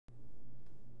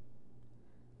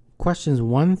questions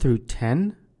 1 through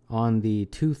 10 on the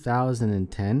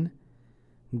 2010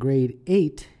 grade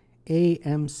 8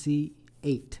 AMC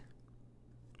 8.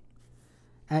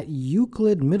 At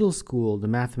Euclid Middle School, the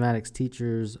mathematics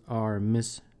teachers are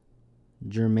Miss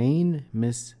Germain,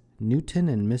 Miss Newton,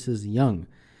 and Mrs. Young.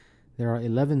 There are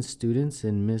 11 students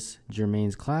in Miss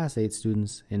Germain's class, 8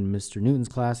 students in Mr. Newton's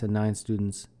class, and 9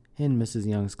 students in Mrs.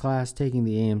 Young's class taking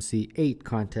the AMC 8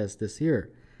 contest this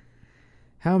year.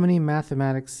 How many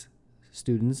mathematics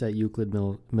students at Euclid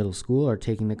Middle School are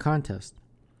taking the contest?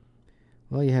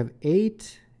 Well, you have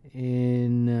 8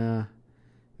 in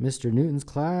Mr. Newton's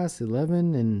class,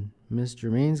 11 in Miss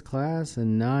Germain's class,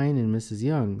 and 9 in Mrs.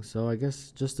 Young. So I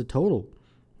guess just the total,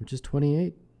 which is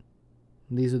 28.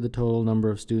 These are the total number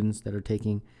of students that are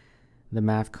taking the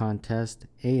math contest,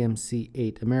 AMC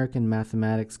 8, American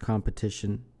Mathematics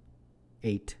Competition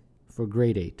 8, for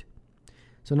grade 8.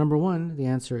 So number 1, the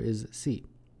answer is C.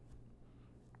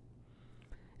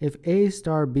 If A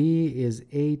star B is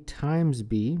A times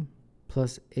B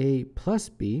plus A plus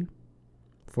B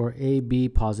for A, B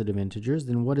positive integers,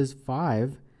 then what is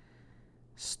 5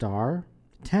 star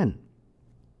 10?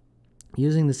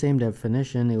 Using the same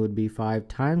definition, it would be 5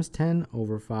 times 10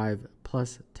 over 5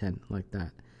 plus 10, like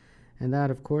that. And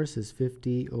that, of course, is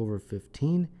 50 over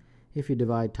 15. If you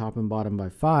divide top and bottom by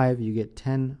 5, you get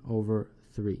 10 over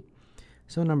 3.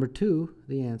 So number 2,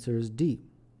 the answer is D.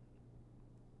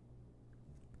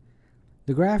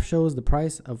 The graph shows the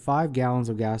price of 5 gallons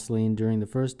of gasoline during the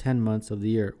first 10 months of the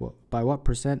year. Well, by what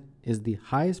percent is the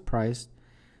highest price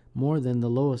more than the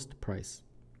lowest price?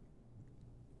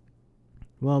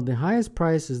 Well, the highest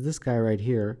price is this guy right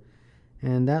here,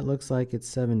 and that looks like it's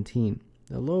 17.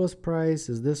 The lowest price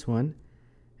is this one,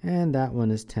 and that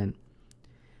one is 10.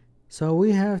 So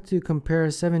we have to compare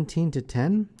 17 to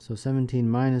 10. So 17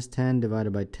 minus 10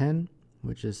 divided by 10,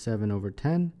 which is 7 over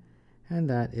 10. And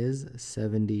that is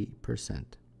 70%.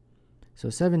 So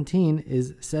 17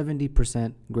 is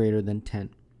 70% greater than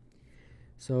 10.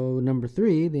 So number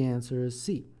 3, the answer is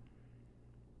C.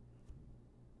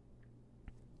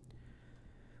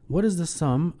 What is the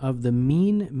sum of the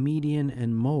mean, median,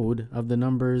 and mode of the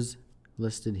numbers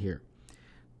listed here?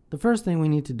 The first thing we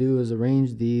need to do is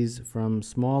arrange these from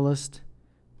smallest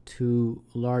to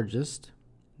largest,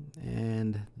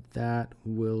 and that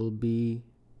will be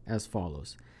as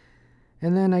follows.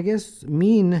 And then I guess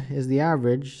mean is the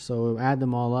average, so add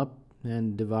them all up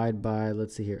and divide by,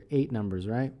 let's see here, 8 numbers,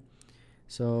 right?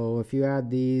 So if you add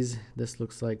these, this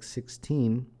looks like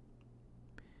 16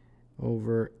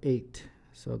 over 8,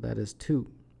 so that is 2.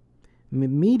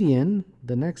 Median,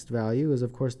 the next value, is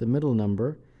of course the middle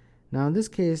number. Now in this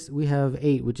case, we have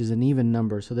 8, which is an even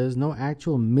number, so there's no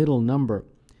actual middle number.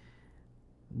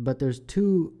 But there's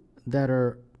 2 that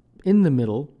are in the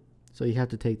middle, so you have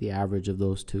to take the average of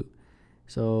those 2.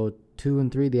 So 2 and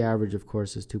 3, the average, of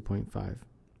course, is 2.5.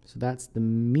 So that's the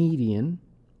median.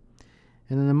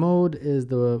 And then the mode is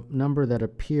the number that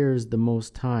appears the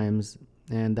most times,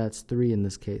 and that's 3 in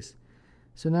this case.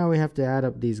 So now we have to add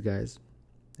up these guys.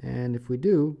 And if we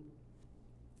do,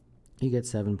 you get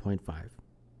 7.5.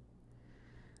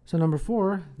 So number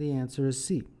 4, the answer is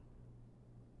C.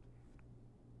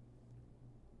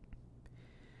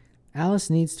 Alice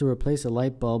needs to replace a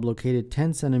light bulb located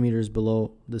 10 centimeters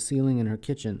below the ceiling in her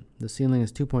kitchen. The ceiling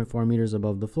is 2.4 meters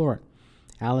above the floor.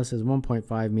 Alice is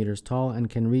 1.5 meters tall and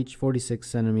can reach 46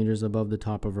 centimeters above the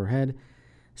top of her head.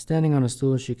 Standing on a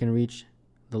stool, she can reach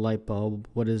the light bulb.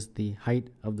 What is the height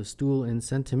of the stool in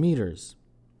centimeters?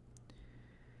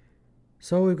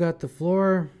 So we've got the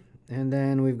floor, and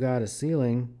then we've got a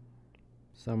ceiling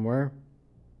somewhere.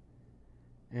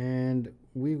 And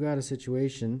we've got a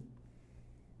situation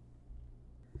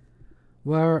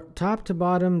where top to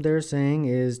bottom they're saying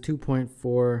is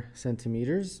 2.4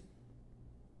 centimeters.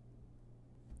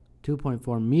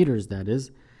 2.4 meters, that is.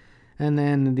 And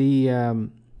then the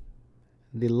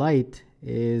light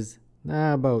is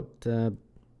about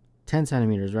 10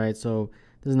 centimeters, right? So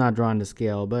this is not drawn to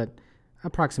scale, but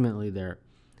approximately there.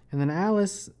 And then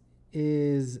Alice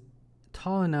is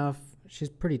tall enough,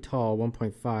 she's pretty tall,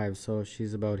 1.5, so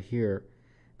she's about here.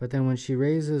 But then when she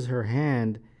raises her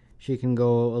hand, she can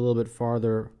go a little bit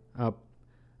farther up,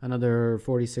 another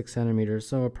 46 centimeters,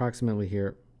 so approximately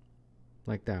here,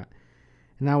 like that.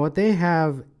 Now what they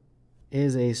have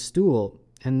is a stool,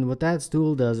 and what that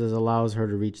stool does is allows her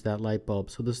to reach that light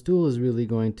bulb. So the stool is really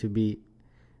going to be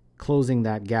closing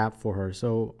that gap for her.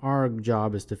 So our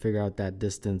job is to figure out that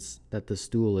distance that the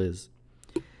stool is.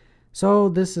 So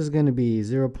this is going to be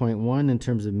 0.1 in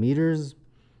terms of meters.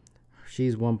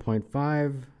 She's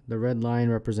 1.5. The red line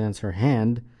represents her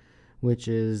hand, which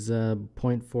is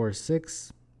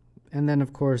 0.46. And then,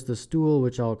 of course, the stool,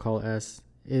 which I'll call S,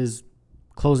 is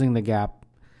closing the gap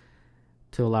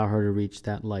to allow her to reach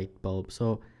that light bulb.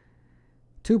 So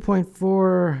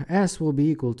 2.4 S will be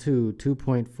equal to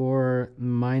 2.4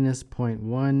 minus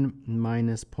 0.1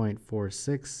 minus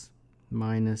 0.46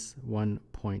 minus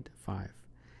 1.5.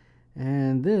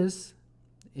 And this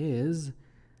is,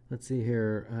 let's see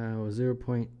here,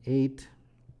 0.8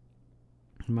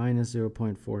 minus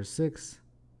 0.46,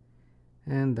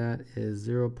 and that is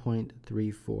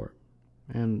 0.34.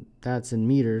 And that's in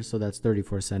meters, so that's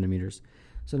 34 centimeters.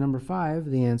 So number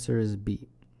 5, the answer is B.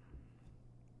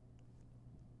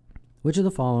 Which of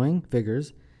the following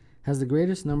figures has the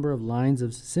greatest number of lines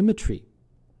of symmetry?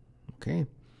 Okay.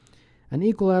 An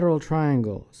equilateral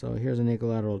triangle. So here's an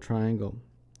equilateral triangle.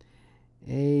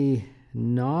 A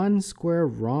non-square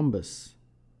rhombus.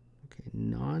 Okay,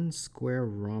 non-square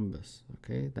rhombus.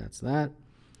 Okay, that's that.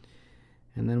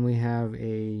 And then we have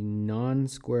a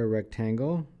non-square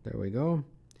rectangle. There we go.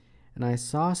 An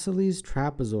isosceles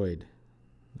trapezoid.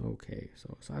 Okay,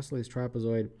 so isosceles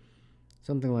trapezoid,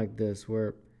 something like this,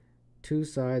 where two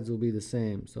sides will be the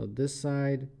same. So this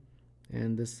side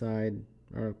and this side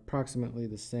are approximately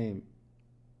the same.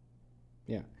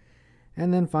 Yeah.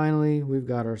 And then finally, we've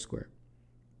got our square.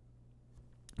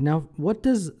 Now, what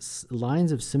does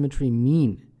lines of symmetry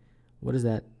mean? What is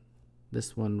that?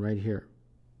 This one right here.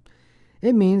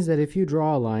 It means that if you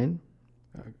draw a line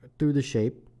through the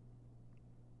shape,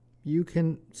 you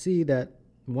can see that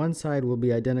one side will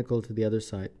be identical to the other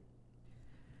side.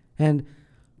 And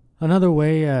another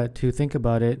way to think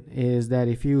about it is that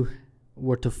if you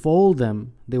were to fold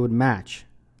them, they would match.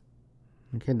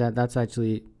 Okay, that's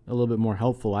actually a little bit more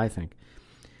helpful, I think.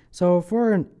 So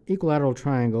for an equilateral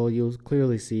triangle, you'll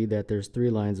clearly see that there's 3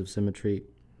 lines of symmetry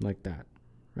like that,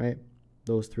 right?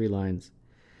 Those 3 lines.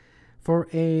 For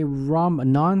a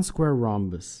non-square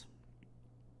rhombus,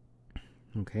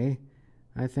 okay,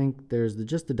 I think there's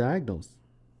just the diagonals.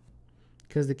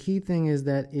 Because the key thing is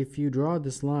that if you draw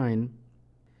this line,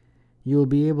 you'll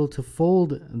be able to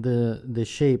fold the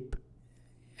shape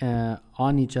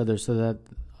on each other so that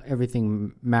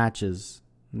everything matches.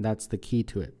 And that's the key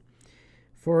to it.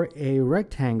 For a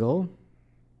rectangle,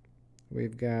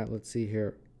 we've got, let's see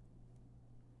here,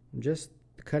 just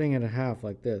cutting it in half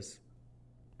like this.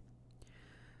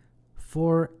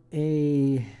 For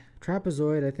a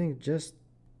trapezoid, I think just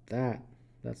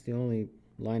that's the only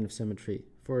line of symmetry.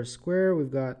 For a square,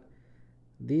 we've got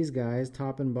these guys,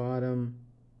 top and bottom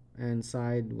and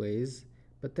sideways,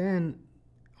 but then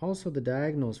also the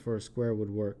diagonals for a square would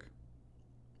work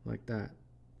like that.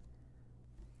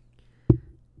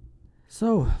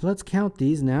 So let's count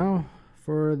these now.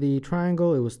 For the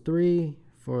triangle, it was 3.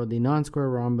 For the non-square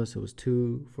rhombus, it was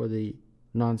 2. For the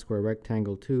non-square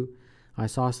rectangle, 2.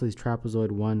 Isosceles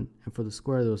trapezoid, 1. And for the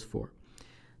square, there was 4.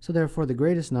 So therefore, the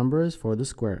greatest number is for the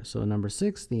square. So number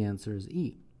 6, the answer is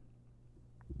E.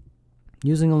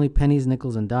 Using only pennies,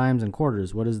 nickels, and dimes and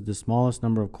quarters, what is the smallest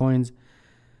number of coins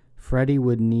Freddie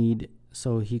would need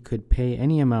so he could pay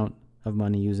any amount of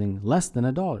money using less than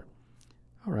 $1? All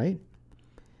right.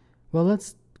 Well,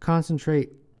 let's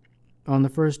concentrate on the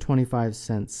first 25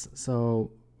 cents.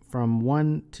 So from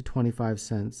 1 to 25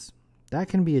 cents, that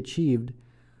can be achieved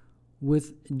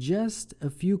with just a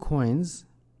few coins.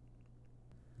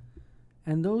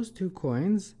 And those 2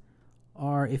 coins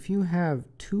are if you have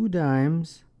 2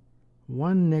 dimes,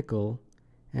 1 nickel,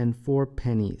 and 4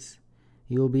 pennies.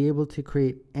 You'll be able to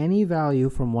create any value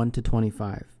from 1 to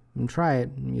 25. And try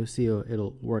it, and you'll see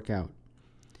it'll work out.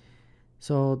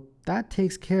 So that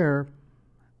takes care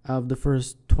of the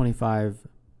first 25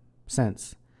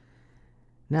 cents.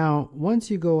 Now, once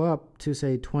you go up to,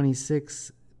 say,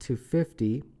 26 to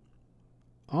 50,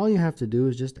 all you have to do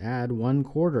is just add 1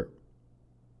 quarter.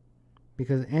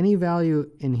 Because any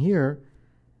value in here,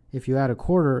 if you add a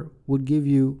quarter, would give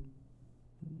you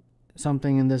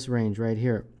something in this range right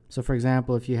here. So for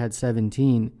example, if you had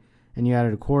 17 and you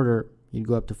added a quarter, you'd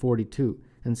go up to 42.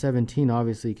 And 17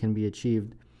 obviously can be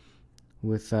achieved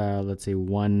with, let's say,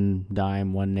 1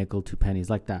 dime, 1 nickel, 2 pennies,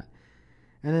 like that.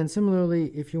 And then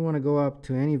similarly, if you want to go up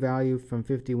to any value from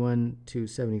 51 to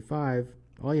 75,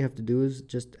 all you have to do is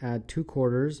just add 2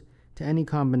 quarters to any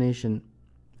combination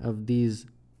of these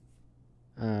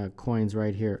coins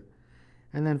right here.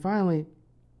 And then finally,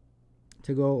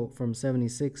 to go from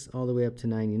 76 all the way up to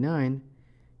 99,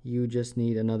 you just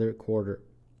need another quarter.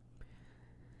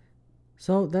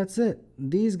 So that's it.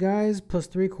 These guys plus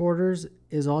 3 quarters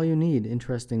is all you need,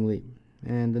 interestingly.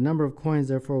 And the number of coins,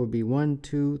 therefore, would be 1,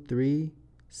 2, 3,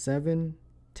 7,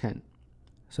 10.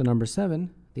 So number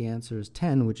 7, the answer is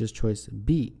 10, which is choice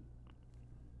B.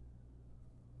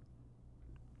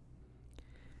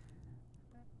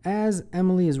 as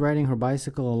Emily is riding her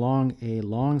bicycle along a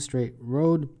long straight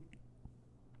road,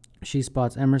 she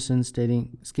spots Emerson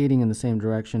skating in the same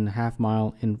direction, half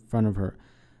mile in front of her.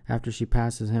 After she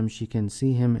passes him, she can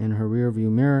see him in her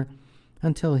rearview mirror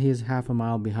until he is half a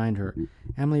mile behind her.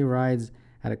 Emily rides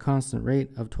at a constant rate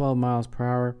of 12 miles per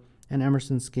hour, and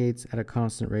Emerson skates at a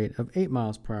constant rate of 8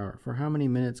 miles per hour. For how many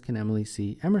minutes can Emily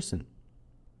see Emerson?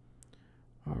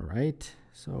 All right,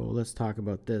 so let's talk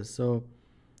about this. So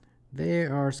they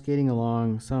are skating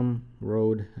along some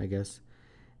road, I guess,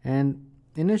 and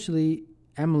initially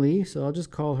Emily, so I'll just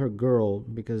call her girl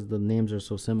because the names are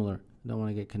so similar. Don't want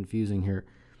to get confusing here.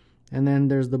 And then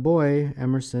there's the boy,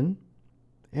 Emerson,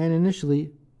 and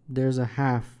initially there's a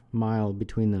half mile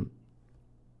between them.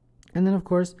 And then, of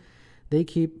course, they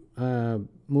keep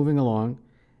moving along,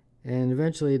 and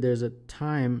eventually there's a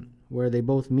time where they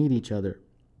both meet each other.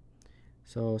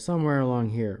 So somewhere along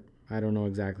here, I don't know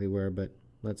exactly where, but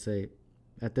let's say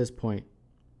at this point,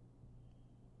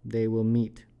 they will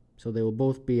meet. So they will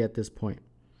both be at this point.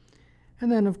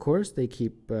 And then, of course, they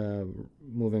keep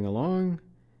moving along,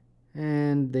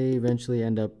 and they eventually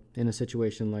end up in a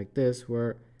situation like this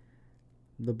where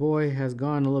the boy has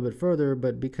gone a little bit further,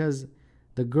 but because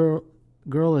the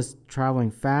girl is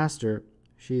traveling faster,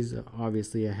 she's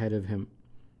obviously ahead of him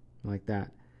like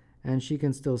that, and she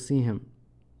can still see him.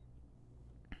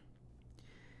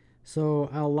 So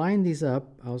I'll line these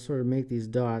up. I'll sort of make these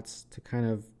dots to kind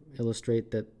of illustrate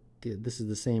that this is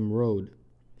the same road.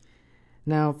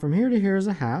 Now, from here to here is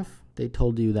a half. They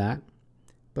told you that.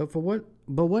 But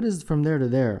what is from there to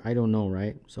there? I don't know,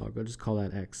 right? So I'll just call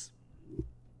that x.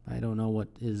 I don't know what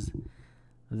is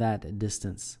that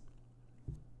distance.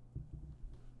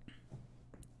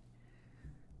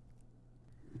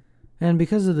 And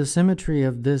because of the symmetry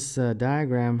of this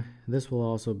diagram, this will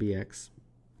also be x.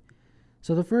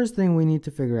 So the first thing we need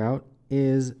to figure out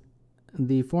is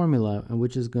the formula,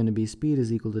 which is going to be speed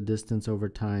is equal to distance over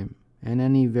time. And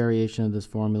any variation of this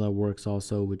formula works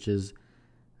also, which is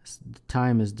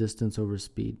time is distance over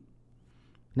speed.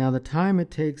 Now the time it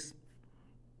takes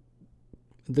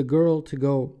the girl to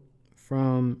go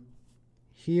from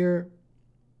here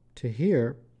to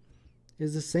here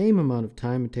is the same amount of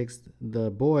time it takes the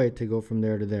boy to go from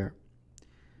there to there.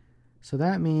 So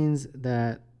that means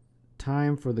that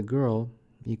time for the girl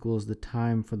equals the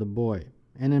time for the boy.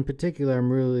 And in particular,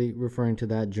 I'm really referring to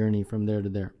that journey from there to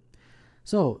there.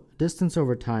 So, distance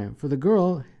over time. For the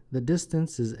girl, the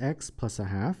distance is x plus a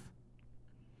half,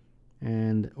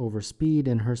 and over speed,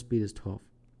 and her speed is 12.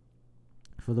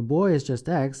 For the boy, it's just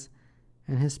x,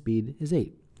 and his speed is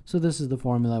 8. So this is the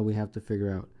formula we have to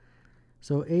figure out.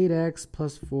 So 8x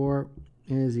plus 4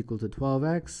 is equal to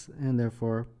 12x, and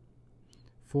therefore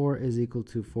 4 is equal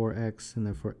to 4x, and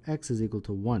therefore x is equal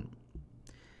to 1.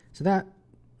 So that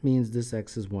means this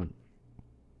x is 1.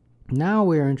 Now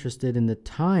we are interested in the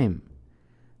time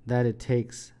that it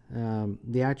takes,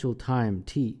 the actual time,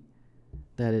 t,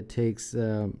 that it takes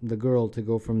the girl to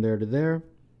go from there to there,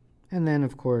 and then,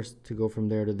 of course, to go from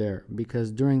there to there.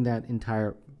 Because during that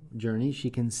entire journey, she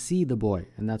can see the boy,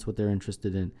 and that's what they're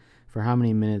interested in. For how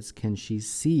many minutes can she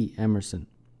see Emerson?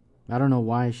 I don't know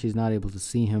why she's not able to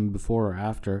see him before or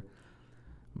after,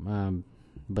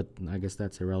 but I guess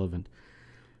that's irrelevant.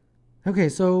 Okay,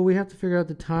 so we have to figure out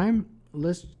the time.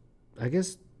 Let's, I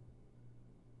guess,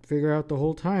 figure out the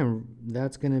whole time.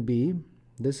 That's going to be,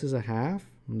 this is a half,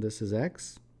 and this is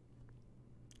x.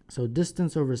 So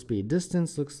distance over speed.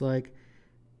 Distance looks like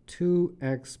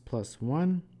 2x plus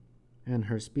 1, and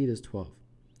her speed is 12.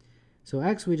 So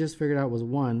x we just figured out was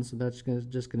 1, so that's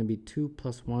just going to be 2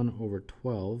 plus 1 over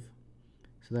 12.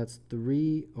 So that's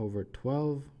 3 over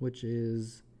 12, which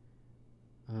is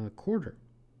a quarter.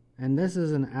 And this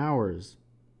is in hours.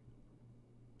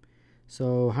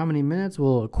 So how many minutes?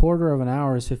 Well, a quarter of an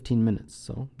hour is 15 minutes.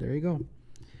 So there you go.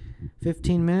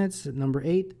 15 minutes, number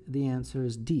 8, the answer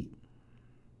is D.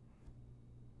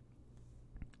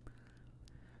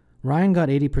 Ryan got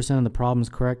 80% of the problems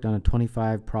correct on a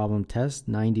 25 problem test,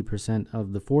 90%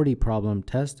 of the 40 problem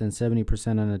test, and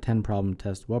 70% on a 10 problem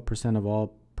test. What percent of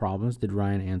all problems did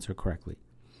Ryan answer correctly?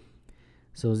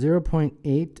 So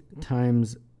 0.8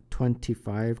 times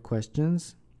 25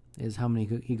 questions is how many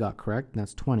he got correct, and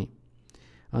that's 20.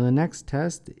 On the next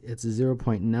test, it's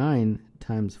 0.9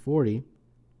 times 40,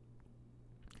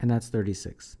 and that's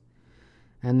 36.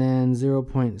 And then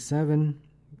 0.7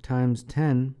 times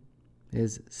 10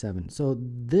 is 7. So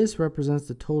this represents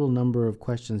the total number of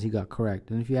questions he got correct.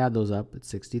 And if you add those up, it's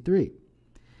 63.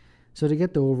 So to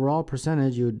get the overall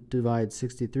percentage, you would divide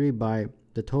 63 by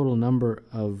the total number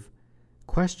of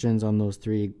questions on those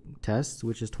 3 tests,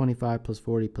 which is 25 plus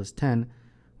 40 plus 10,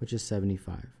 which is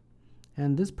 75.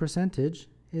 And this percentage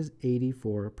is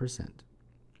 84%.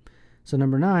 So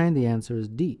number 9, the answer is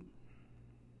D.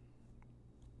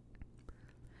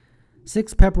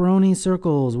 6 pepperoni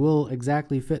circles will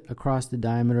exactly fit across the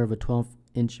diameter of a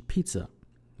 12-inch pizza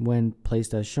when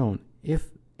placed as shown. If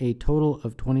a total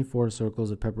of 24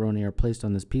 circles of pepperoni are placed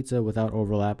on this pizza without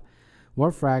overlap,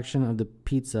 what fraction of the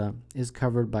pizza is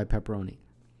covered by pepperoni?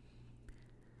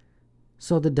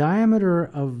 So the diameter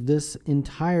of this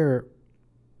entire,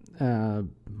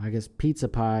 pizza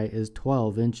pie is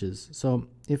 12 inches. So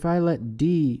if I let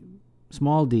d,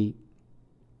 small d,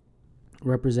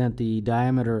 represent the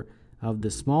diameter of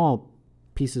the small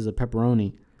pieces of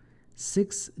pepperoni,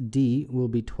 6d will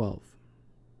be 12,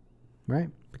 right?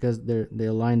 Because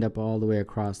they're lined up all the way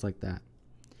across like that.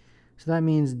 So that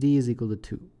means d is equal to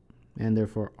 2. And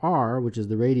therefore r, which is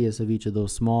the radius of each of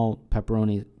those small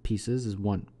pepperoni pieces, is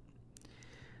 1.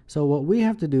 So what we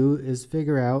have to do is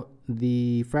figure out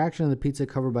the fraction of the pizza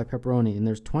covered by pepperoni. And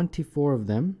there's 24 of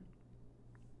them.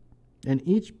 And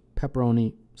each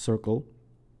pepperoni circle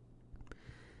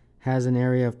has an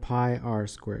area of pi r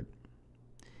squared.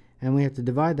 And we have to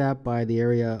divide that by the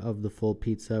area of the full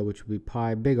pizza, which would be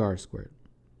pi big R squared.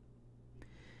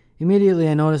 Immediately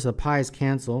I notice the pi's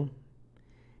cancel.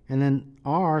 And then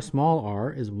r, small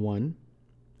r, is 1.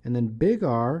 And then big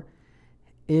R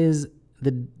is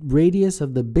the radius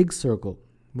of the big circle.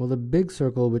 Well, the big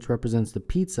circle, which represents the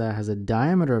pizza, has a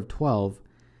diameter of 12.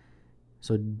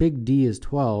 So big D is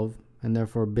 12, and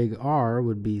therefore big R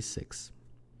would be 6.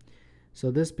 So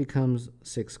this becomes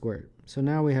 6 squared. So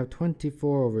now we have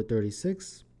 24 over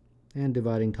 36, and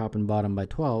dividing top and bottom by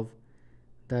 12,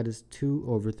 that is 2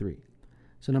 over 3.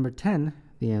 So number 10,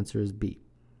 the answer is B.